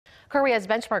Korea's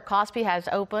benchmark KOSPI has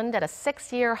opened at a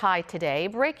 6-year high today,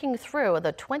 breaking through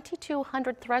the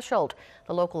 2,200 threshold.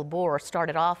 The local bourse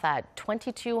started off at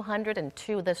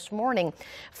 2,202 this morning,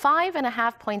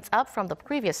 5.5 points up from the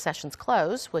previous session's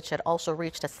close, which had also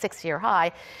reached a 6-year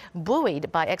high,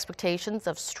 buoyed by expectations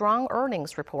of strong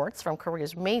earnings reports from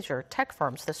Korea's major tech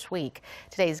firms this week.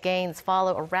 Today's gains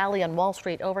follow a rally on Wall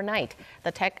Street overnight.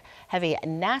 The tech-heavy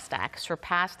NASDAQ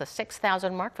surpassed the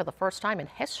 6,000 mark for the first time in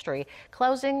history,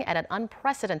 closing at an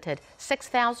unprecedented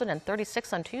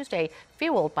 6,036 on Tuesday,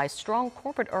 fueled by strong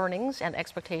corporate earnings and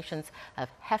expectations of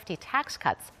hefty tax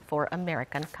cuts for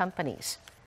American companies.